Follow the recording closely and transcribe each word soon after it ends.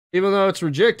Even though it's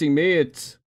rejecting me,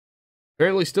 it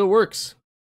apparently still works.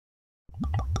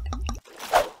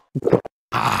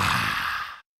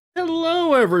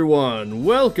 Hello everyone!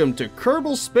 Welcome to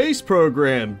Kerbal Space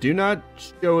Program. Do not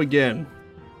show again.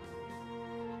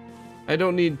 I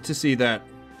don't need to see that.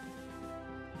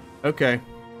 Okay.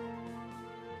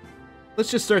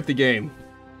 Let's just start the game.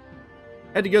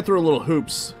 Had to go through a little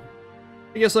hoops.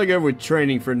 I guess I'll go with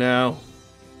training for now.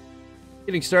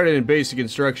 Getting started in basic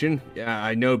instruction. Yeah,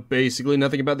 I know basically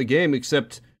nothing about the game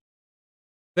except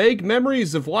vague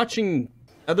memories of watching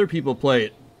other people play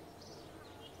it.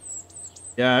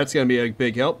 Yeah, that's gonna be a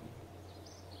big help.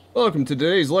 Welcome to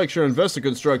today's lecture on vessel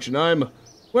construction. I'm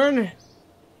Wernher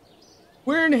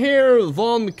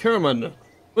von Kerman.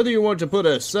 Whether you want to put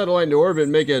a satellite into orbit,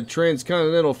 make a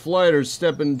transcontinental flight, or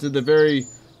step into the very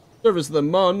surface of the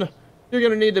Mun, you're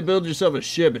gonna need to build yourself a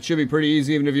ship. It should be pretty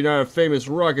easy even if you're not a famous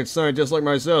rocket scientist like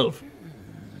myself.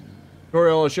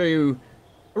 Tutorial, I'll show you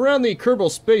around the Kerbal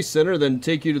Space Center, then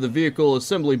take you to the vehicle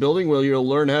assembly building where you'll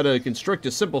learn how to construct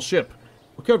a simple ship.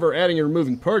 We'll cover adding and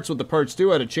removing parts, what the parts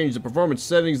do, how to change the performance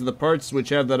settings of the parts which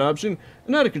have that option,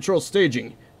 and how to control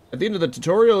staging. At the end of the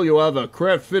tutorial, you'll have a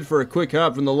craft fit for a quick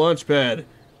hop from the launch pad.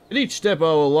 At each step, I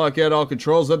will lock out all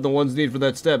controls other than the ones needed for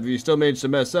that step. If you still manage to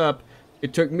mess up,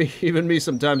 it took me, even me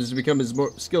sometimes, to become as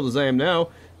more skilled as I am now.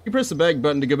 You press the back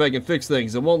button to go back and fix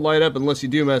things. It won't light up unless you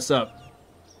do mess up.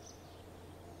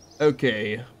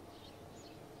 Okay.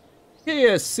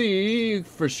 KSC,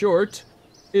 for short,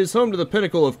 is home to the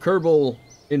pinnacle of Kerbal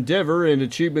endeavor and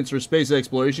achievements for space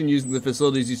exploration. Using the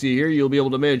facilities you see here, you'll be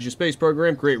able to manage your space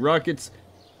program, create rockets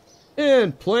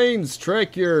and planes,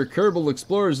 track your Kerbal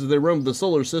explorers as they roam the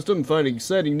solar system, find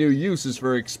exciting new uses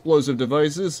for explosive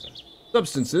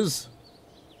substances,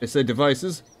 I said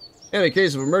devices, and in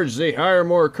case of emergency, hire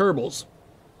more Kerbals.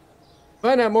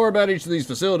 Find out more about each of these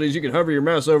facilities. You can hover your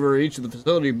mouse over each of the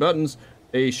facility buttons.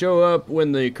 They show up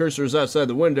when the cursor is outside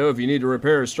the window. If you need to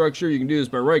repair a structure, you can do this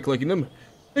by right-clicking them.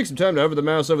 Take some time to hover the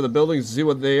mouse over the buildings to see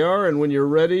what they are, and when you're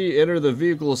ready, enter the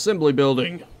vehicle assembly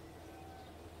building.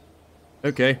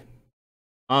 Okay.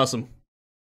 Awesome.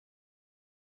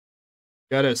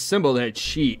 Gotta assemble that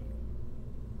sheet.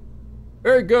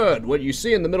 Very good. What you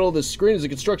see in the middle of the screen is the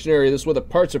construction area. This is where the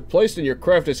parts are placed and your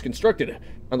craft is constructed.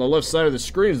 On the left side of the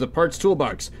screen is the parts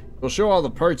toolbox. It'll show all the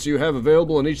parts you have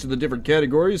available in each of the different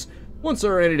categories, once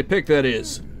there are any to pick, that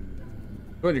is. If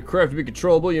you want your craft to be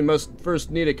controllable, you must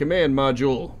first need a command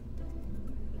module.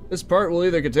 This part will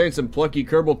either contain some plucky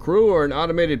Kerbal crew or an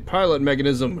automated pilot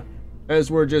mechanism. As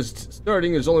we're just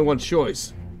starting, there's only one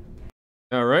choice.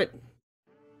 Alright.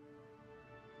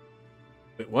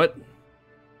 Wait, what?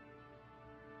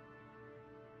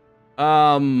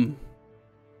 Huh.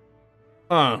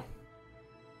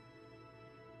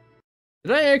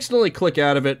 Did I accidentally click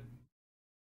out of it?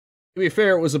 To be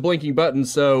fair, it was a blinking button,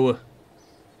 so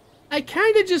I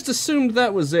kinda just assumed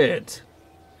that was it.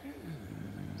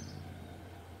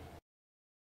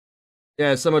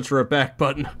 Yeah, so much for a back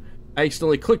button. I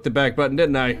accidentally clicked the back button,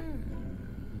 didn't I?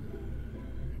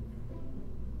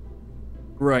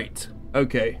 Right.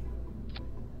 Okay.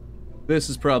 This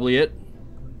is probably it.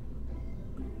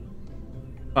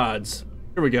 Pods.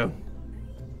 Here we go.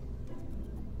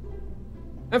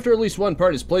 After at least one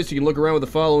part is placed, you can look around with the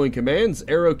following commands.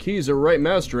 Arrow keys or right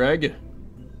mouse drag.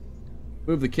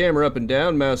 Move the camera up and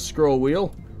down, mouse scroll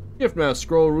wheel. Shift mouse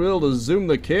scroll wheel to zoom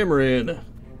the camera in.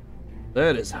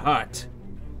 That is hot.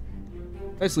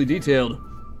 Nicely detailed. If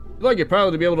you'd like your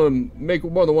pilot to be able to make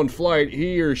more than one flight,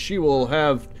 he or she will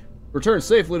have returned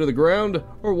safely to the ground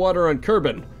or water on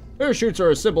Kerbal. Parachutes are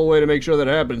a simple way to make sure that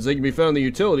happens. They can be found in the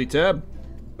Utility tab.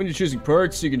 When you're choosing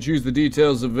parts, you can choose the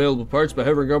details of available parts by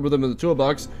hovering over them in the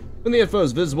toolbox. When the info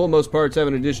is visible, most parts have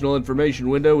an additional information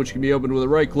window which can be opened with a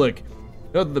right click.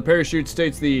 Note that the parachute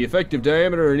states the effective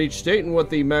diameter in each state and what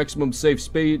the maximum safe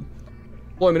speed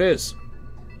deployment is.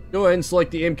 Go ahead and select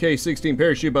the MK16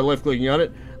 parachute by left-clicking on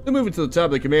it, then move it to the top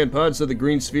of the command pod so the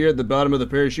green sphere at the bottom of the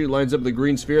parachute lines up with the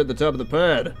green sphere at the top of the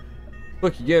pad.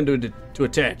 Click again to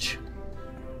attach.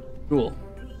 Cool.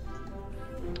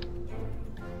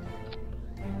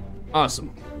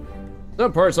 Awesome.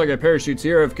 Some parts like our parachutes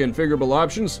here have configurable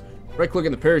options. Right-click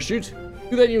on the parachute.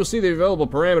 Do that and you will see the available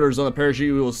parameters on the parachute.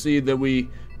 You will see that we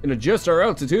can adjust our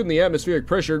altitude and the atmospheric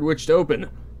pressure at which to open.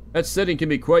 That setting can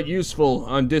be quite useful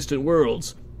on distant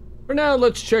worlds. For now,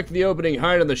 let's check the opening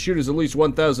height on the chute is at least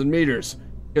 1,000 meters.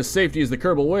 Because safety is the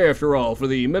Kerbal way after all. For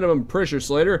the minimum pressure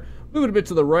slider, move it a bit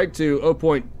to the right to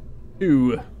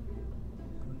 0.2.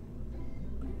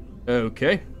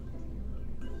 Okay.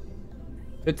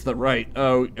 It's the right.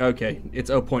 Oh, okay.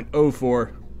 It's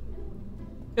 0.04.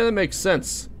 Yeah, that makes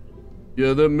sense.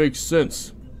 Yeah, that makes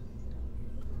sense.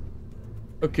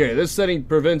 Okay, this setting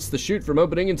prevents the chute from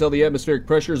opening until the atmospheric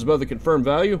pressure is above the confirmed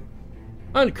value.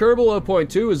 On Kerbal,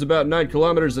 0.2 is about 9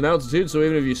 kilometers in altitude, so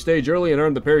even if you stage early and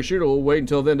arm the parachute, it will wait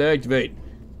until then to activate.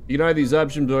 You can either these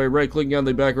options by right-clicking on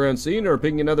the background scene or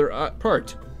picking another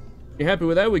part. If you're happy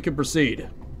with that, we can proceed.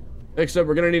 Next up,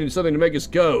 we're going to need something to make us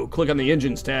go. Click on the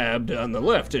Engines tab on the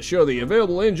left to show the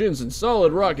available engines and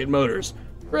solid rocket motors.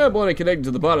 Grab one and connect it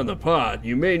to the bottom of the pod.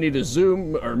 You may need to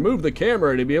zoom or move the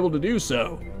camera to be able to do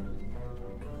so.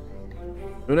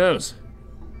 Who knows?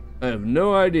 I have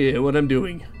no idea what I'm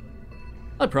doing.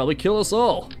 I'd probably kill us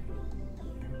all.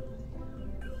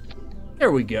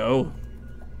 There we go.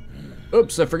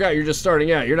 Oops, I forgot you're just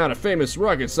starting out. You're not a famous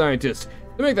rocket scientist.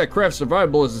 To make that craft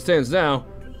survivable as it stands now,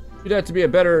 you'd have to be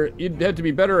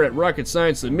better at rocket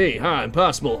science than me.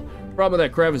 Impossible. The problem with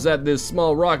that craft is that this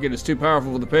small rocket is too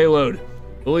powerful for the payload.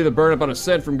 It'll either burn up on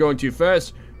ascent from going too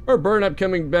fast, or burn up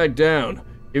coming back down.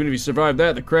 Even if you survive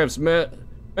that, the craft's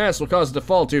mass will cause it to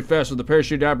fall too fast for the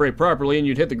parachute to operate properly, and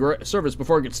you'd hit the surface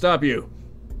before it could stop you.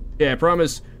 Yeah, I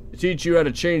promise to teach you how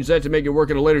to change that to make it work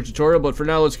in a later tutorial, but for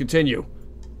now, let's continue.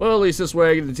 Well, at least this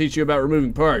way I get to teach you about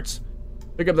removing parts.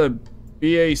 Pick up the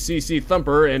BACC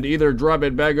thumper and either drop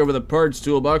it back over the parts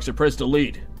toolbox or press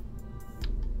delete.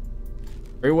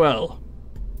 Very well.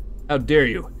 How dare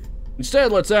you.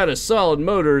 Instead, let's add a solid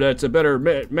motor that's a better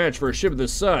match for a ship of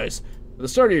this size. At the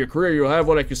start of your career, you'll have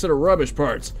what I consider rubbish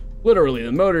parts. Literally,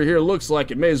 the motor here looks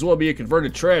like it may as well be a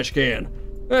converted trash can.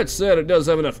 That said, it does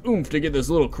have enough oomph to get this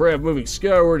little craft moving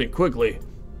skyward and quickly.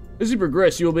 As you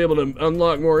progress, you'll be able to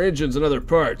unlock more engines and other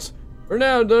parts. For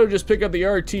now, though, just pick up the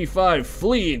RT-5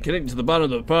 flea and connect it to the bottom of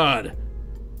the pod.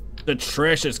 The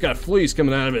trash that's got fleas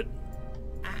coming out of it.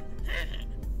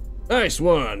 Nice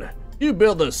one. You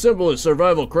built the simplest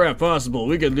survival craft possible.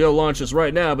 We could go launch this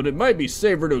right now, but it might be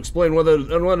safer to explain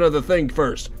one other thing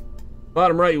first.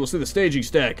 Bottom right, you will see the staging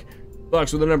stack.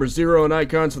 Box with the number 0 and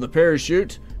icons for the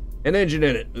parachute. An engine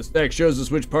in it. The stack shows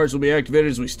us which parts will be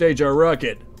activated as we stage our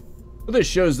rocket. But this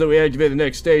shows that we activate the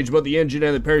next stage, both the engine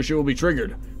and the parachute will be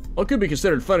triggered. While it could be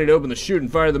considered funny to open the chute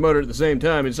and fire the motor at the same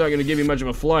time, it's not going to give you much of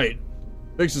a flight.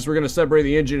 To fix this, we're going to separate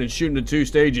the engine and shoot into 2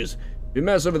 stages. If you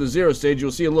mouse over the 0 stage,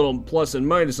 you'll see a little plus and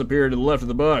minus appear to the left of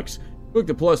the box. Click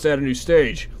the plus to add a new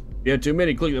stage. If you have too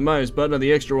many, click the minus button on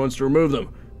the extra ones to remove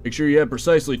them. Make sure you have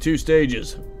precisely 2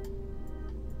 stages.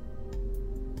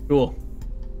 Cool.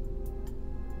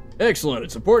 Excellent.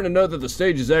 It's important to note that the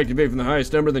stages activate from the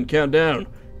highest number, then count down.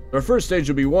 Our first stage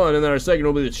will be 1, and then our second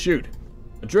will be the chute.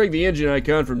 I'll drag the engine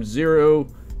icon from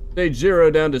stage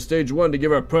 0 down to stage 1 to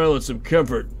give our pilot some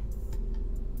comfort.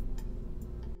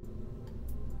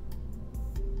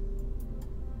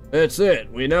 That's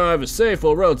it. We now have a safe,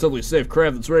 well, relatively safe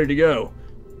craft that's ready to go.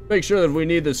 Make sure that if we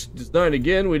need this design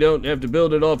again, we don't have to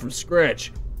build it all from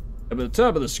scratch. Up at the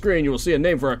top of the screen, you will see a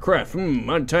name for our craft.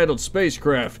 Untitled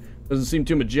Spacecraft. Doesn't seem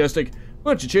too majestic.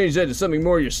 Why don't you change that to something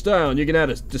more your style, and you can add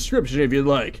a description if you'd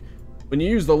like. When you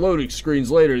use the loading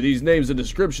screens later, these names and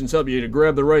descriptions help you to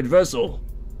grab the right vessel.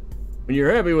 When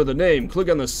you're happy with the name, click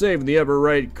on the save in the upper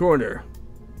right corner.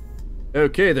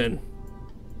 Okay then.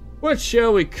 What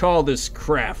shall we call this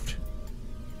craft?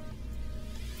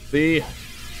 The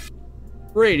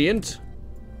Radiant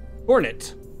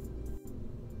Hornet.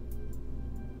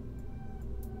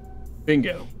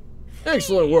 Bingo.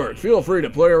 Excellent work. Feel free to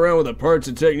play around with the parts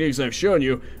and techniques I've shown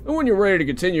you, and when you're ready to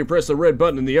continue, press the red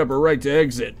button in the upper right to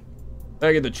exit.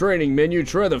 Back at the training menu,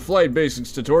 try the Flight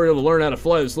Basics tutorial to learn how to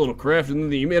fly this little craft, and then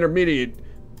the intermediate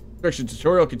instruction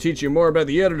tutorial can teach you more about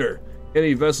the editor.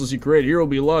 Any vessels you create here will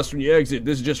be lost when you exit.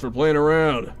 This is just for playing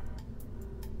around.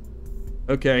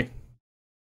 Okay.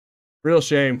 Real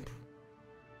shame.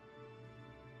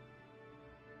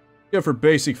 Go for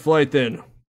basic flight then.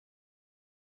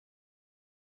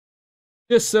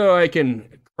 Just so I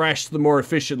can crash them more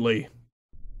efficiently.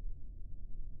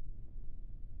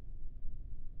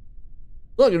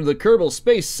 Welcome to the Kerbal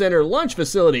Space Center launch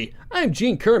facility. I'm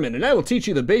Gene Kerman, and I will teach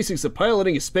you the basics of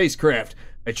piloting a spacecraft.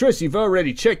 I trust you've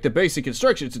already checked the basic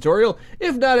construction tutorial.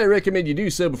 If not, I recommend you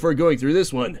do so before going through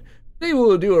this one. Today we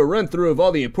will do a run-through of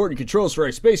all the important controls for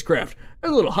our spacecraft. Our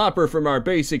little hopper from our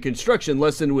basic construction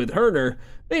lesson with Herner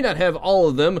may not have all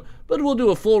of them, but we'll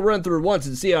do a full run-through once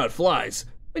and see how it flies.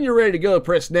 When you're ready to go,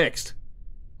 press next.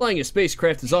 Flying a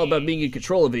spacecraft is all about being in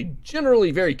control of a generally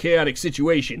very chaotic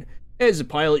situation. As a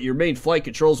pilot, your main flight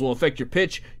controls will affect your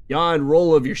pitch, yaw, and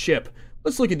roll of your ship.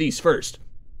 Let's look at these first.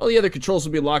 All the other controls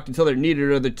will be locked until they're needed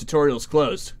or the tutorial is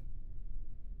closed.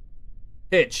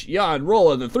 Pitch, yaw, and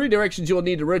roll are the 3 directions you will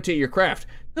need to rotate your craft.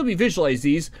 Help you visualize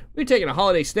these, we've taken a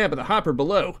holiday snap of the hopper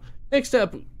below. Next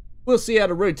up, we'll see how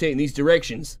to rotate in these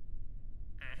directions.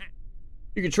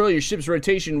 You control your ship's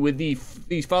rotation with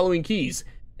these following keys.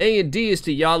 A and D is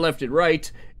to yaw left and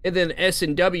right, and then S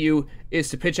and W is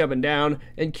to pitch up and down,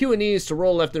 and Q and E is to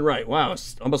roll left and right. Wow,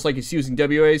 it's almost like it's using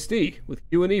WASD, with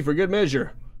Q and E for good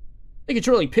measure. In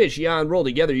controlling pitch, yaw, and roll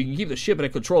together, you can keep the ship in a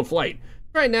controlled flight.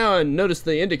 Right now, and notice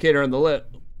the indicator on the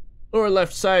lower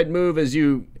left side move as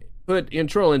you put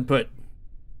control input.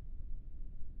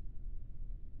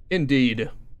 Indeed.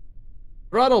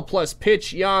 Throttle plus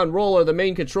pitch, yaw, and roll are the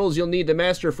main controls you'll need to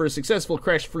master for a successful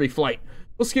crash-free flight.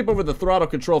 We'll skip over the throttle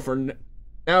control for now,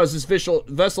 as this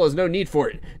vessel has no need for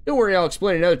it. Don't worry, I'll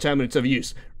explain another time when it's of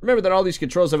use. Remember that all these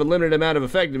controls have a limited amount of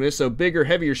effectiveness, so bigger,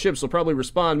 heavier ships will probably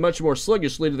respond much more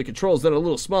sluggishly to the controls than a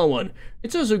little small one.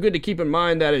 It's also good to keep in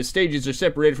mind that as stages are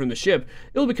separated from the ship,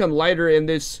 it will become lighter, and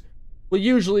this will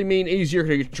usually mean easier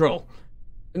to control.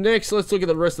 Next, let's look at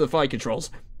the rest of the flight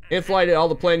controls. In flight, all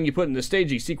the planning you put in the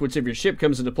staging sequence of your ship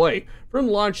comes into play. From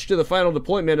launch to the final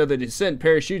deployment of the descent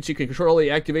parachutes, you can control the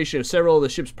activation of several of the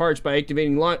ship's parts by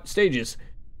activating stages.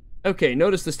 Okay,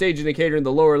 notice the stage indicator in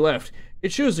the lower left.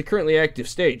 It shows the currently active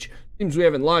stage. Seems we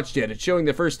haven't launched yet. It's showing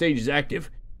the first stage is active.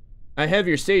 I have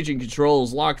your staging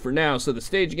controls locked for now, so the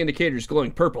staging indicator is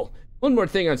glowing purple. One more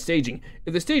thing on staging.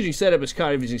 If the staging setup is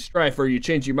caught using strife or you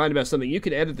change your mind about something, you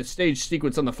can edit the stage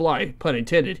sequence on the fly, pun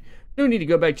intended. No need to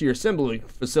go back to your assembly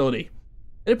facility.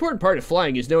 An important part of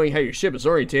flying is knowing how your ship is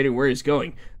orientated and where it's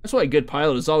going. That's why a good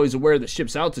pilot is always aware of the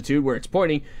ship's altitude, where it's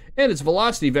pointing, and its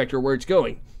velocity vector, where it's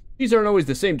going. These aren't always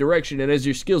the same direction, and as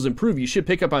your skills improve, you should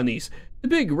pick up on these. The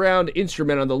big round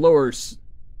instrument on the lower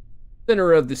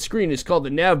center of the screen is called the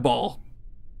nav ball.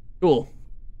 Cool.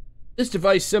 This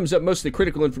device sums up most of the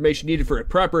critical information needed for a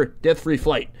proper, death-free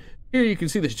flight. Here you can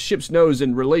see the ship's nose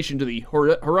in relation to the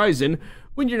horizon.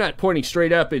 When you're not pointing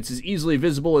straight up, it's as easily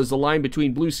visible as the line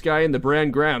between blue sky and the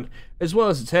brown ground, as well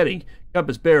as its heading,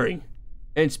 compass bearing,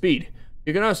 and speed.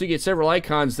 You can also get several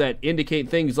icons that indicate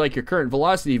things like your current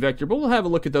velocity vector, but we'll have a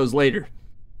look at those later.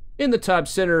 In the top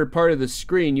center part of the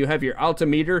screen, you have your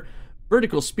altimeter,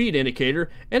 vertical speed indicator,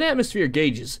 and atmosphere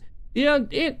gauges.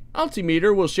 The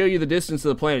altimeter will show you the distance of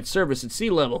the planet's surface at sea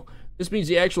level. This means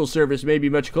the actual surface may be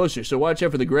much closer, so watch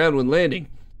out for the ground when landing.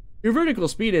 Your vertical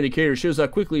speed indicator shows how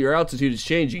quickly your altitude is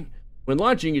changing. When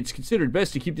launching, it's considered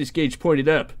best to keep this gauge pointed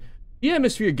up. The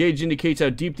atmosphere gauge indicates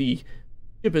how deep the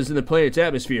ship is in the planet's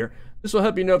atmosphere. This will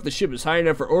help you know if the ship is high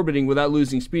enough for orbiting without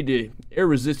losing speed to air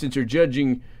resistance or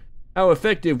judging how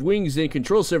effective wings and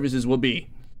control surfaces will be.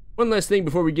 One last thing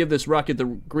before we give this rocket the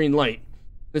green light.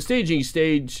 The staging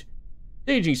stack,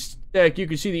 you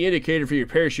can see the indicator for your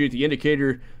parachute. The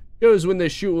indicator shows when the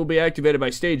chute will be activated by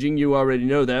staging. You already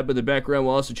know that, but the background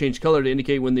will also change color to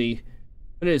indicate when it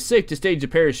is safe to stage the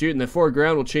parachute, and the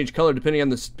foreground will change color depending on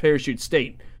the parachute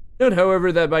state. Note,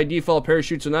 however, that by default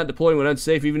parachutes will not deploy when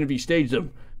unsafe even if you stage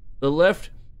them. The left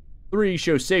 3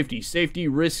 shows safety. Safety,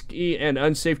 risky, and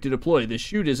unsafe to deploy. The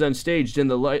chute is unstaged in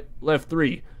the left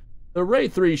 3. The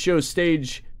right 3 shows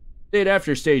state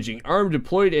after staging. Armed,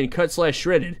 deployed, and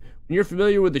cut/shredded. When you're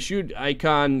familiar with the chute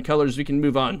icon colors, we can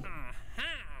move on.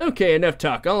 Okay, enough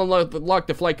talk. I'll unlock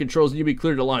the flight controls and you'll be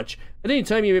clear to launch. At any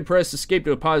time, you may press escape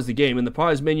to pause the game. In the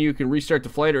pause menu, you can restart the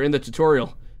flight or end the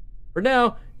tutorial. For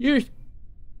now,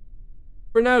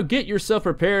 get yourself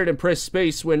prepared and press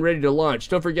space when ready to launch.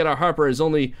 Don't forget our hopper has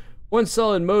only one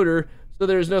solid motor, so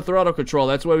there is no throttle control.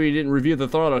 That's why we didn't review the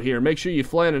throttle here. Make sure you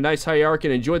fly on a nice high arc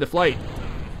and enjoy the flight.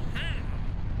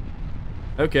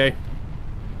 Okay.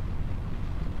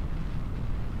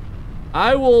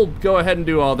 I will go ahead and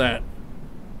do all that.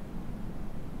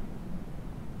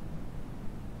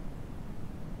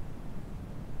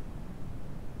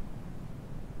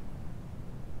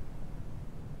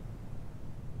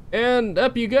 And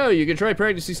up you go. You can try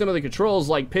practicing some of the controls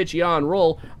like pitch, yaw, and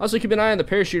roll. Also keep an eye on the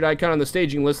parachute icon on the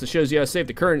staging list that shows you how safe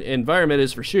the current environment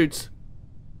is for chutes.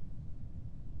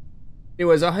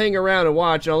 Anyways, I'll hang around and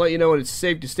watch, and I'll let you know when it's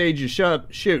safe to stage your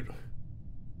chute.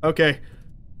 Okay.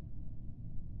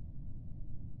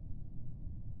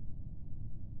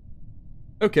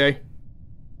 Okay.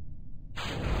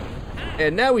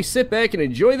 And now we sit back and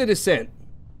enjoy the descent.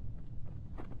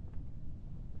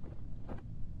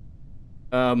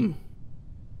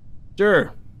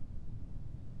 Sure.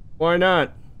 Why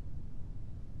not?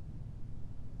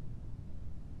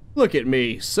 Look at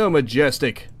me, so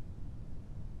majestic.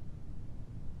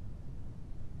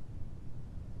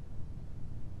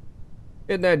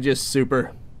 Isn't that just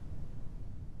super?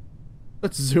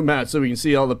 Let's zoom out so we can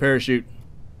see all the parachute.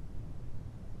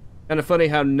 Kind of funny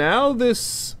how now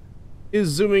this is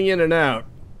zooming in and out.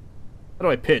 How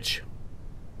do I pitch?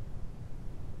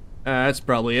 That's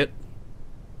probably it.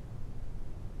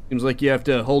 Seems like you have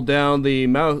to hold down the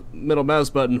middle mouse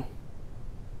button.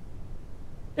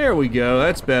 There we go,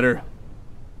 that's better.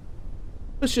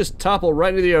 Let's just topple right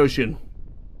into the ocean.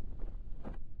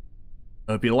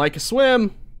 Hope you like a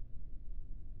swim.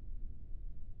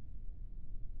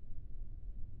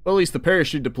 Well, at least the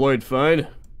parachute deployed fine.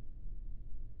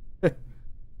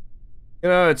 You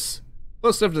know, it's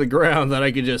close enough to the ground that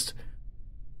I could just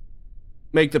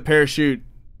make the parachute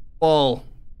fall,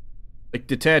 like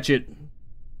detach it, and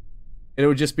it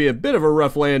would just be a bit of a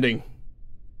rough landing.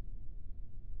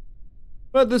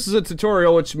 But this is a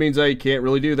tutorial, which means I can't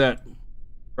really do that.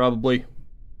 Probably.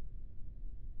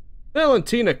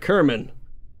 Valentina Kerman.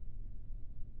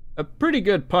 A pretty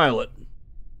good pilot.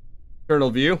 External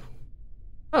view.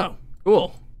 Oh,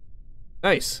 cool.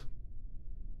 Nice.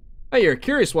 Hey, you're a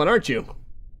curious one, aren't you?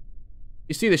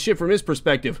 You see the ship from his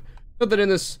perspective. Note that in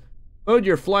this mode,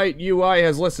 your flight UI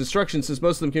has less instructions since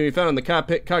most of them can be found in the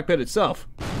cockpit itself.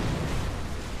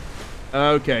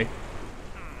 Okay.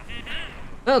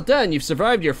 Well done, you've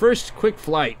survived your first quick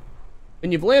flight.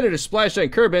 When you've landed or splashed on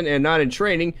Kerbal and not in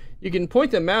training, you can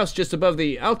point the mouse just above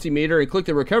the altimeter and click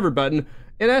the recover button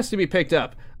and ask to be picked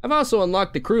up. I've also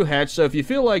unlocked the crew hatch, so if you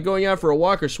feel like going out for a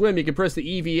walk or swim, you can press the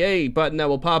EVA button that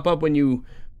will pop up when you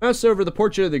mouse over the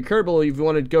portrait of the Kerbal if you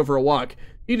wanted to go for a walk.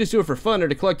 You just do it for fun or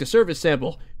to collect a service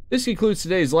sample. This concludes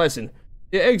today's lesson.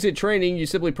 To exit training, you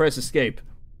simply press escape.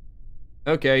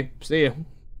 Okay, see ya. I'm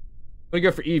gonna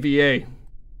go for EVA.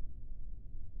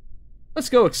 Let's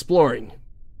go exploring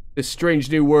this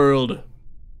strange new world.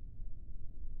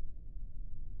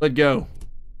 Let go.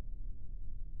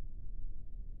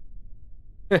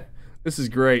 This is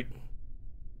great.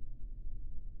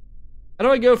 How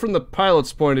do I go from the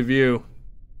pilot's point of view?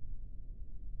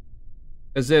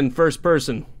 As in first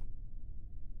person.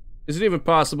 Is it even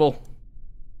possible?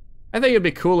 I think it'd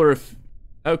be cooler if...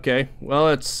 Okay, well,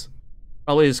 it's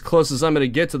probably as close as I'm gonna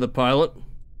get to the pilot.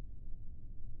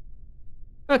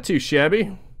 Not too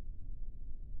shabby.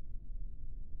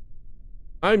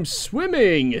 I'm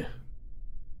swimming!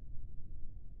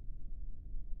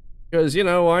 Because, you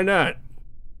know, why not?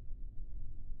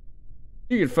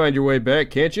 You can find your way back,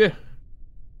 can't you?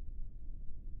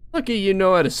 Lucky you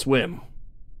know how to swim.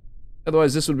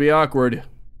 Otherwise, this would be awkward.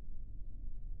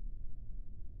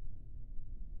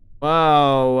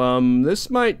 Wow, this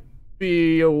might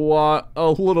be a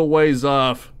little ways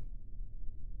off.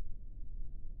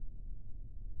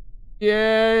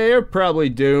 Yeah, you're probably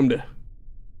doomed.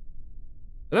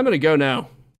 And I'm gonna go now.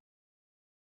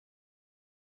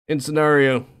 In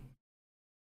scenario.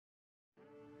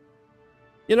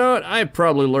 You know what? I've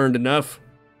probably learned enough.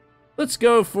 Let's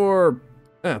go for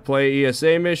play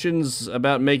ESA missions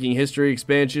about making history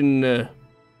expansion.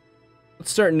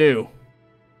 Let's start new.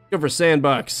 Go for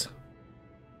sandbox.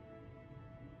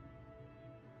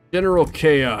 General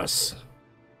chaos.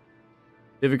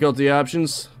 Difficulty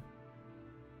options.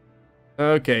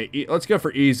 Okay, let's go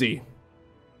for easy.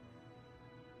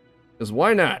 Because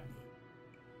why not?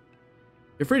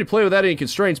 You're free to play without any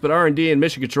constraints, but R&D and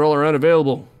mission control are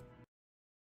unavailable.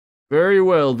 Very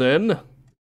well, then. I'm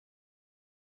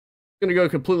gonna go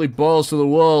completely balls to the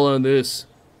wall on this.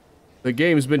 The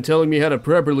game's been telling me how to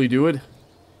properly do it,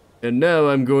 and now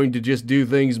I'm going to just do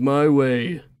things my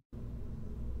way.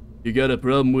 You got a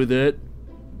problem with that,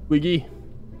 Wiggy?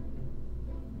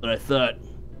 What I thought.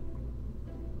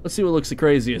 Let's see what looks the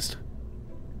craziest.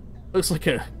 Looks like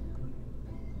a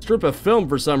strip of film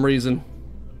for some reason.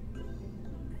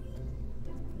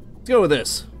 Let's go with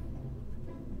this.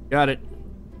 Got it.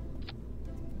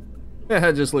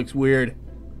 That just looks weird.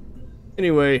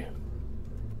 Anyway.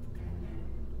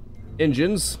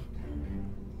 Engines.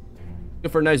 Go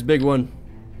for a nice big one.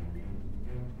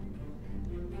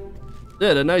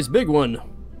 Did a nice big one.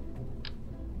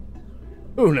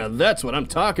 Ooh, now that's what I'm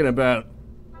talking about.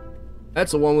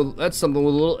 That's the one with, that's something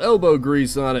with a little elbow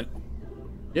grease on it.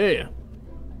 Yeah.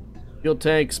 Fuel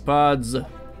tanks, pods,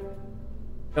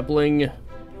 coupling.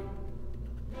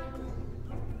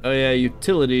 Oh yeah,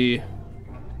 utility.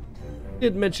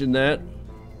 Did mention that.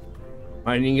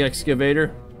 Mining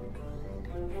excavator.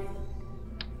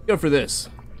 Go for this.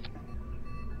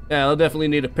 Yeah, I'll definitely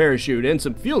need a parachute and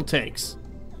some fuel tanks.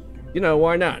 You know,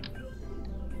 why not?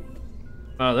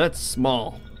 Oh, that's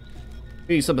small.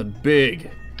 We need something big.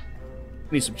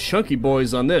 We need some chunky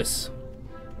boys on this.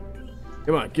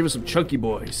 Come on, give us some chunky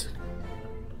boys.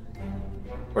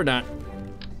 Or not.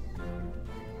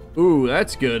 Ooh,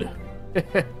 that's good.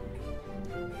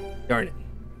 Darn it.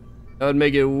 That would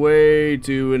make it way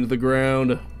too into the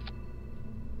ground. You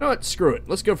know what? Screw it.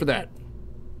 Let's go for that.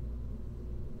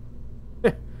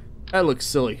 That looks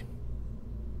silly.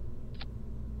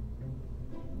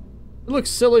 It looks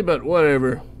silly, but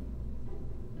whatever.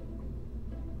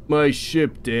 My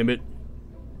ship, damn it.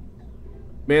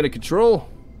 Man of control.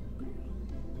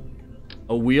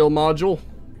 A wheel module?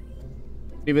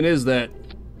 What even is that?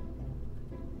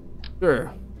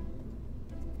 Sure.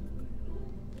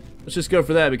 Let's just go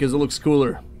for that because it looks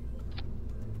cooler.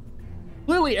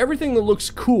 Clearly, everything that looks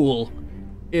cool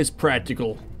is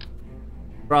practical.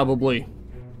 Probably.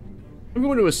 I'm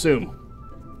going to assume.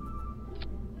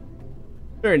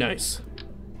 Very nice.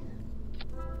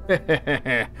 Oh,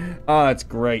 that's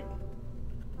great.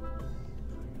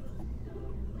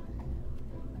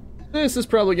 This is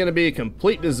probably going to be a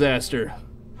complete disaster.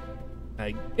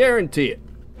 I guarantee it.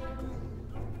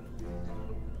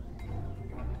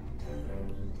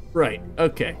 Right,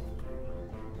 okay.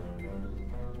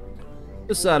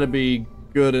 This ought to be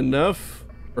good enough.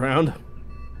 Round.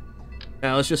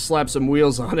 Now let's just slap some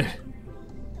wheels on it.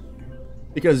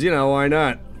 Because, you know, why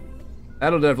not?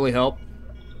 That'll definitely help.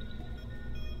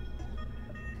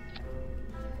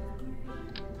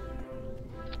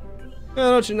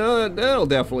 Well, don't you know, that'll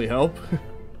definitely help.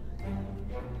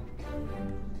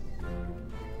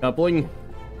 Coupling.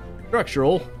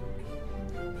 Structural.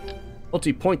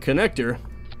 Multi-point connector.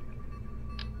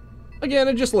 Again,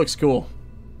 it just looks cool.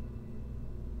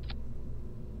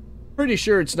 Pretty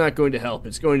sure it's not going to help.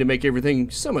 It's going to make everything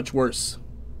so much worse.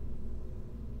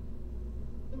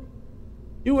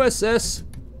 USS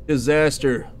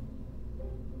Disaster.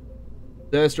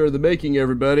 Disaster of the making,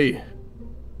 everybody.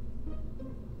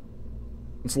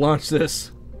 Let's launch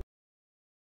this.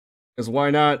 Because why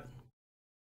not?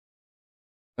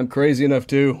 I'm crazy enough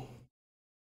to.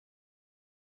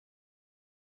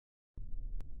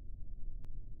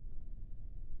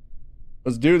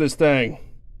 Let's do this thing.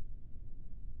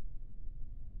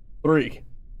 3,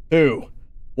 2,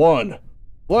 1.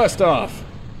 Blast off.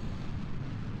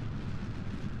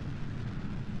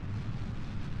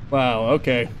 Wow,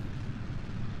 okay.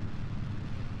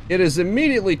 It is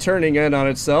immediately turning in on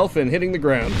itself and hitting the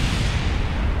ground.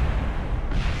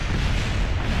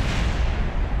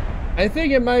 I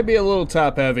think it might be a little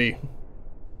top heavy.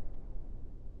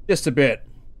 Just a bit.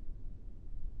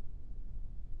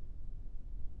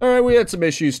 Alright, we had some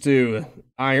issues to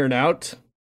iron out.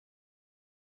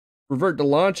 Revert to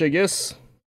launch, I guess.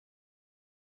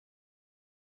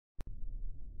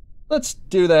 Let's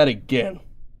do that again.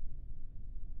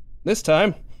 This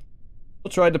time,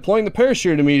 we'll try deploying the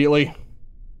parachute immediately.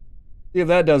 See if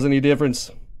that does any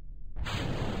difference.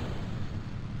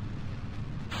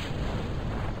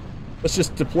 Let's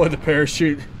just deploy the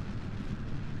parachute.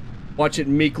 Watch it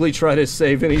meekly try to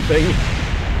save anything.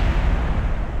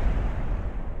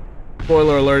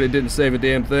 Spoiler alert, it didn't save a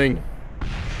damn thing.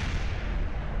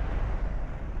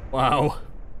 Wow.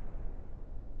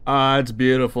 Ah, that's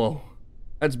beautiful.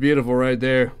 That's beautiful right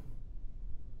there.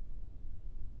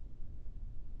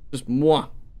 Just mwah.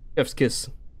 Chef's kiss.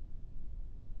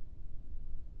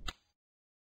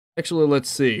 Actually, let's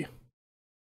see.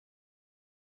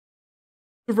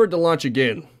 Revert to launch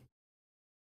again.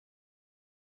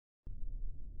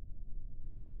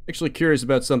 Actually curious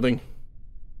about something.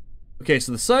 Okay,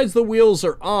 so the sides the wheels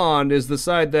are on is the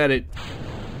side that it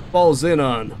falls in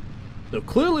on. So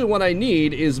clearly what I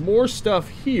need is more stuff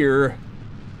here,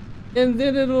 and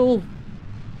then it'll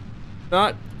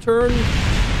not turn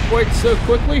quite so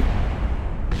quickly.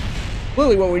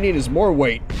 Clearly what we need is more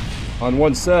weight on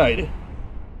one side.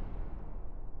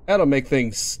 That'll make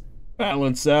things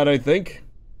balance out, I think.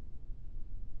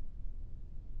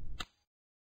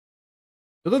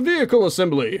 To the vehicle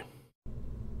assembly.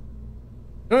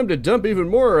 Time to dump even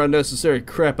more unnecessary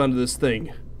crap onto this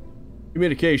thing.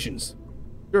 Communications.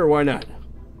 Sure, why not?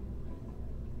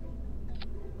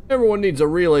 Everyone needs a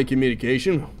relay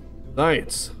communication.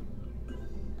 Science.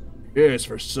 Yes,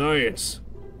 for science.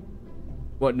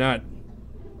 Whatnot.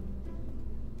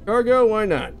 Cargo, why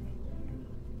not?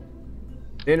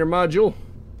 Inner module.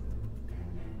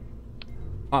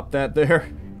 Pop that there.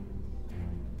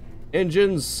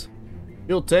 Engines.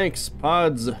 Fuel tanks.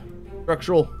 Pods.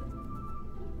 Structural.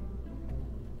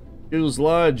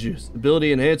 Fuselage.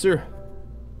 Stability enhancer.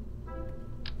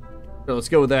 So let's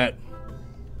go with that.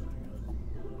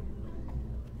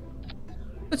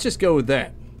 Let's just go with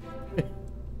that.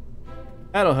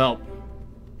 That'll help.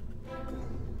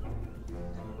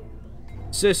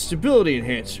 It says stability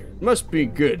enhancer. Must be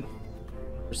good.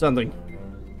 Or something.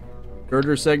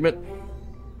 Girder segment.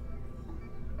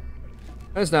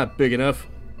 That's not big enough.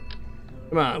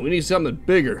 Come on, we need something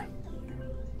bigger.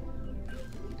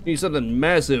 We need something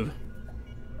massive.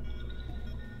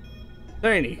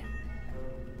 Tiny.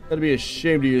 Gotta be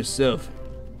ashamed of yourself.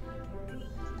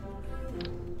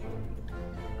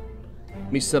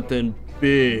 Give me something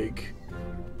big.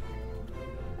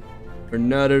 Or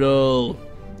not at all.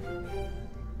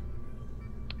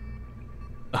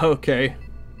 Okay.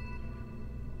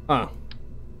 Huh.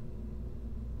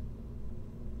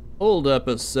 Hold up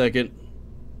a second.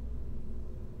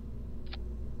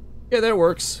 Yeah, that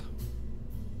works.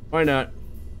 Why not?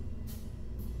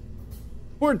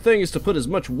 Important thing is to put as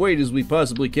much weight as we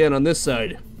possibly can on this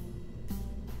side.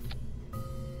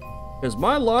 Because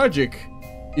my logic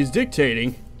is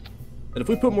dictating that if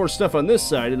we put more stuff on this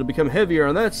side, it'll become heavier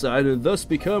on that side and thus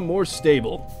become more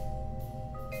stable.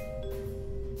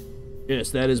 Yes,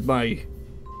 that is my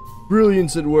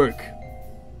brilliance at work.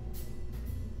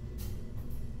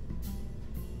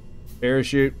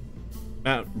 Parachute.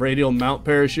 Radial mount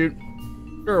parachute.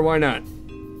 Sure, why not?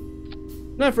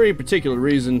 Not for any particular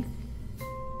reason.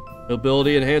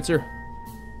 Mobility enhancer.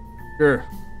 Sure.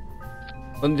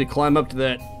 I'll need to climb up to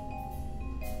that.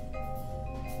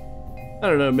 I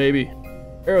don't know, maybe.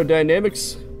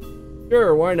 Aerodynamics?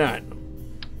 Sure, why not?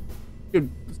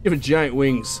 Let's give it giant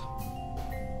wings.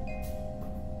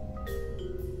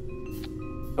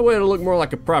 That way it'll look more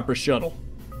like a proper shuttle.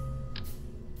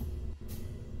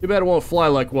 Too bad it won't fly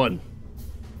like one.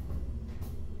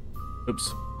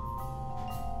 Oops.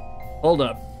 Hold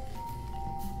up.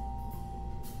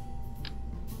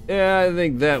 Yeah, I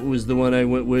think that was the one I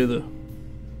went with.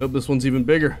 Hope this one's even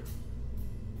bigger.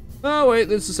 Oh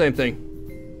wait, it's the same thing.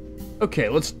 Okay,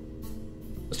 let's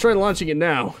try launching it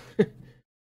now.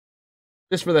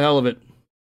 Just for the hell of it.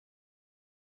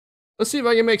 Let's see if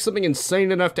I can make something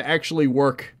insane enough to actually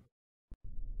work.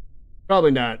 Probably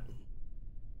not.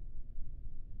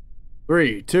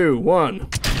 3, 2, 1.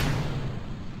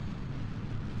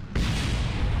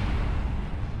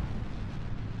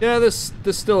 Yeah, this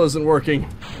still isn't working.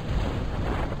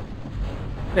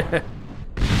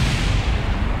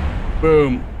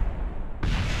 Boom.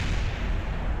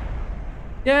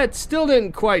 Yeah, it still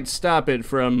didn't quite stop it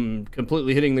from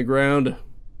completely hitting the ground.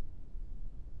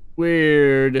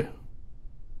 Weird.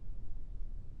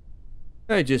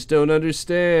 I just don't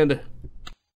understand.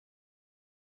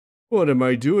 What am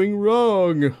I doing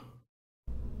wrong?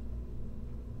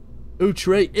 Oh,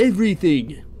 try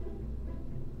everything.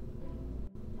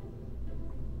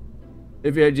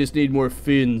 Maybe I just need more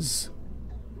fins.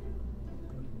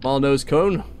 Small nose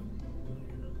cone?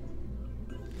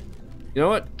 You know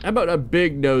what? How about a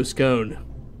big nose cone?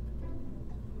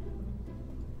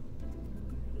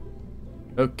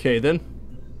 Okay then.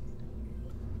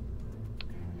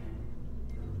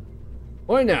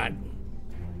 Why not?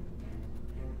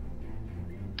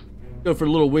 Go for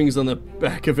little wings on the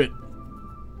back of it.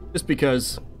 Just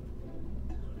because.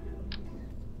 If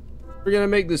we're gonna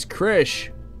make this crash,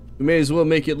 we may as well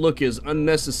make it look as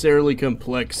unnecessarily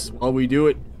complex while we do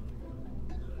it.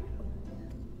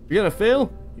 If you're gonna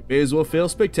fail, you may as well fail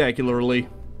spectacularly.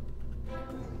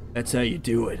 That's how you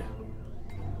do it.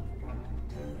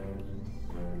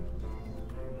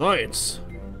 Science.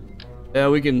 Yeah,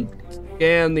 we can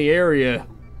scan the area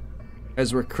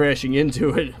as we're crashing into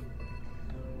it.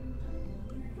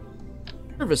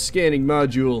 Surface scanning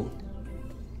module.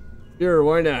 Sure,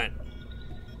 why not?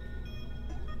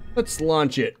 Let's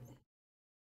launch it.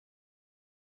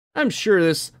 I'm sure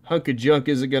this hunk of junk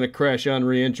isn't gonna crash on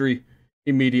re-entry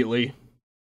immediately.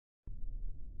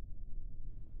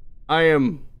 I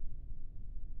am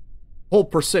whole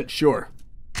percent sure.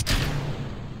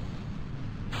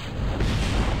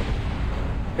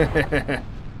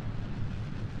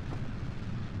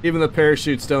 Even the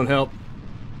parachutes don't help.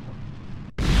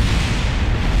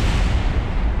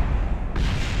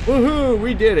 Woohoo!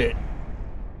 We did it!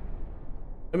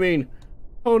 I mean,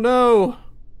 oh no!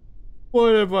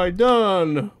 What have I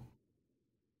done?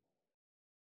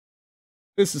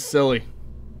 This is silly.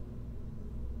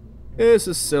 This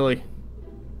is silly.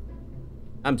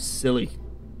 I'm silly.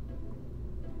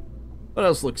 What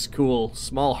else looks cool?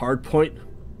 Small hardpoint?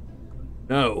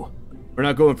 No. We're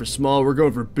not going for small, we're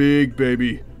going for big,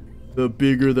 baby. The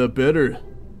bigger the better.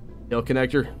 Tail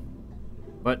connector.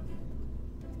 What?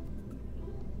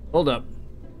 Hold up.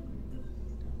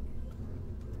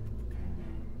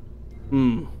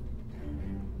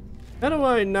 How do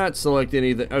I not select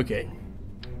anything? Okay.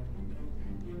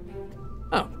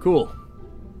 Oh, cool.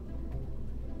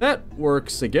 That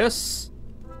works, I guess.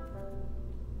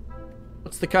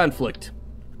 What's the conflict?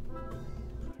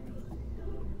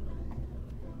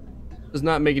 Does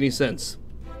not make any sense.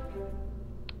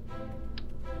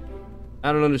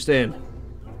 I don't understand.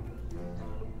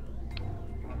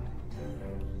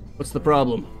 What's the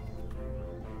problem?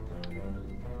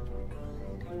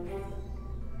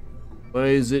 Why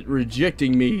is it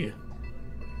rejecting me?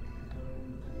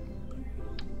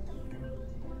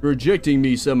 Rejecting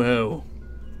me somehow.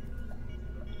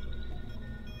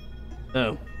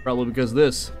 Oh, probably because of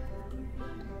this.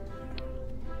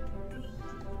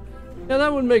 Yeah,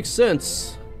 that would make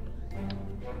sense.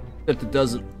 Except it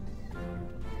doesn't.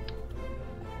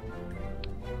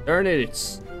 Darn it,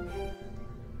 it's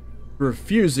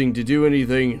refusing to do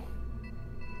anything.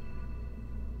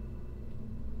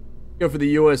 Go for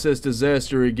the USS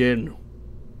Disaster again.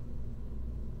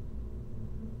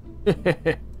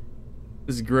 This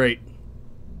is great.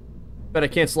 Bet I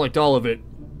can't select all of it.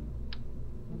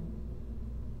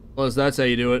 Unless that's how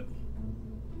you do it.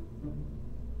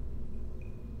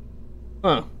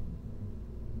 Huh.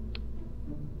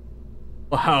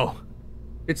 Wow.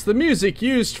 It's the music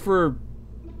used for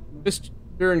Mr.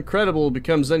 Incredible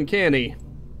becomes uncanny.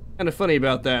 Kinda funny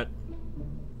about that.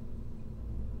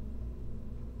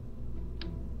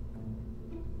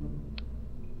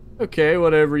 Okay,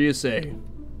 whatever you say.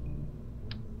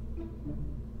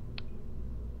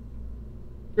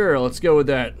 Sure, let's go with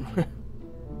that.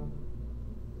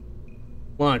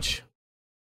 Launch.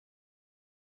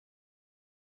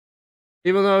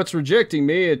 Even though it's rejecting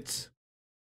me, it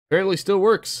apparently still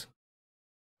works.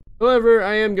 However,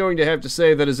 I am going to have to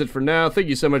say that is it for now. Thank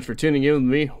you so much for tuning in with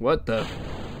me. What the?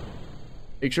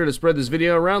 Make sure to spread this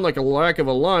video around like a lack of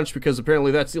a launch, because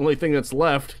apparently that's the only thing that's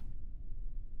left.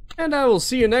 And I will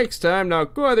see you next time. Now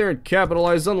go out there and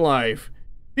capitalize on life.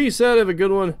 Peace out, have a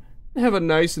good one, and have a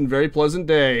nice and very pleasant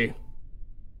day.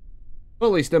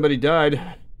 Well, at least nobody died.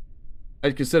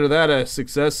 I'd consider that a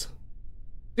success.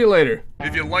 See you later.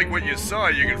 If you like what you saw,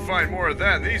 you can find more of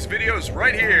that in these videos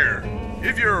right here.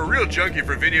 If you're a real junkie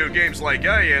for video games like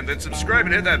I am, then subscribe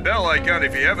and hit that bell icon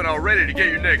if you haven't already to get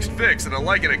your next fix, and a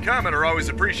like and a comment are always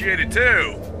appreciated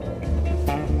too.